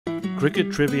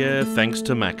Cricket trivia thanks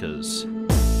to Macca'S.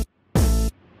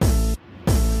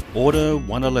 Order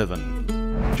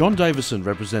 111. John Davison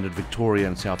represented Victoria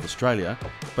and South Australia,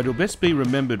 but he'll best be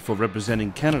remembered for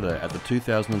representing Canada at the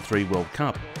 2003 World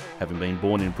Cup. Having been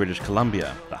born in British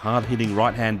Columbia, the hard-hitting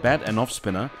right-hand bat and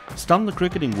off-spinner stunned the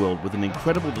cricketing world with an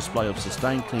incredible display of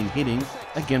sustained clean hitting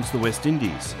against the West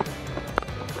Indies.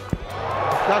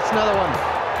 That's another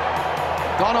one.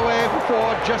 Gone away for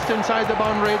four, just inside the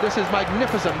boundary. This is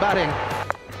magnificent batting.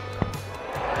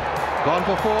 Gone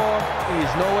for four. He's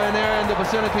nowhere near in the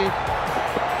vicinity.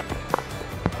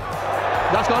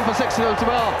 That's gone for six as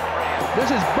well. This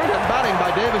is brilliant batting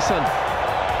by Davison.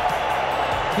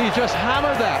 He just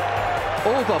hammered that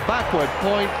over backward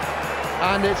point,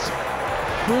 and it's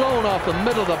flown off the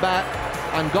middle of the bat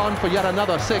and gone for yet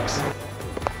another six.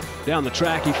 Down the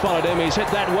track, he followed him, he's hit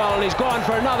that well, and he's gone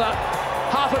for another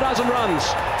half a dozen runs.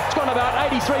 It's gone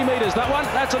about 83 metres, that one.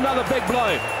 That's another big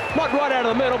blow. Not right out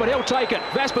of the middle, but he'll take it.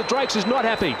 Vasbert Drakes is not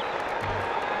happy.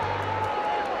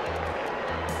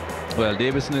 Well,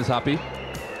 Davison is happy,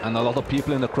 and a lot of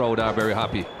people in the crowd are very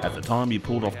happy. At the time, he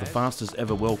pulled off the fastest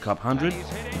ever World Cup 100,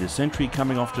 with his century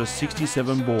coming off just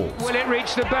 67 balls. Will it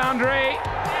reach the boundary?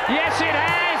 Yes, it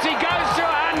has! He goes to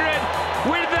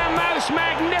 100 with the most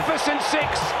magnificent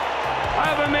six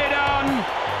over mid-on.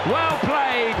 Well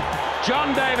played,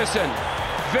 John Davison.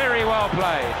 Very well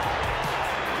played.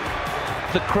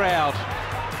 The crowd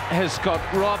has got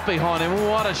right behind him.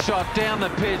 What a shot down the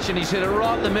pitch, and he's hit it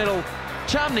right in the middle.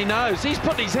 Chumney knows. He's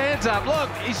put his hands up. Look,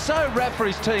 he's so wrapped for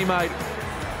his teammate.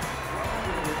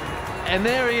 And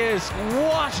there he is.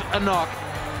 What a knock.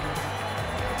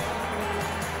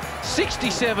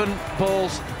 67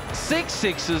 balls, 6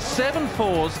 sixes, 7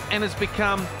 fours, and it's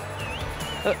become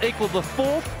equal the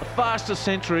 4th fastest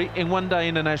century in one-day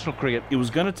international cricket. It was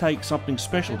going to take something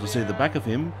special to see the back of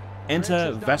him.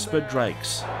 Enter Vasbert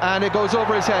Drakes. And it goes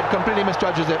over his head, completely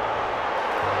misjudges it.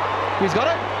 He's got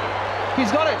it.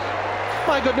 He's got it.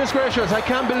 My goodness gracious, I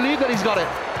can't believe that he's got it.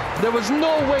 There was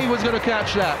no way he was going to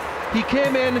catch that. He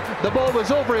came in, the ball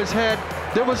was over his head.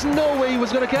 There was no way he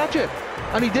was going to catch it.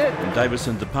 And he did. When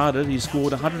Davison departed, he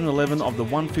scored 111 of the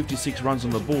 156 runs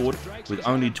on the board with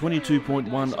only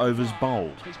 22.1 overs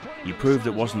bowled. He proved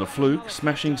it wasn't a fluke,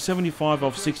 smashing 75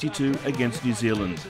 of 62 against New Zealand.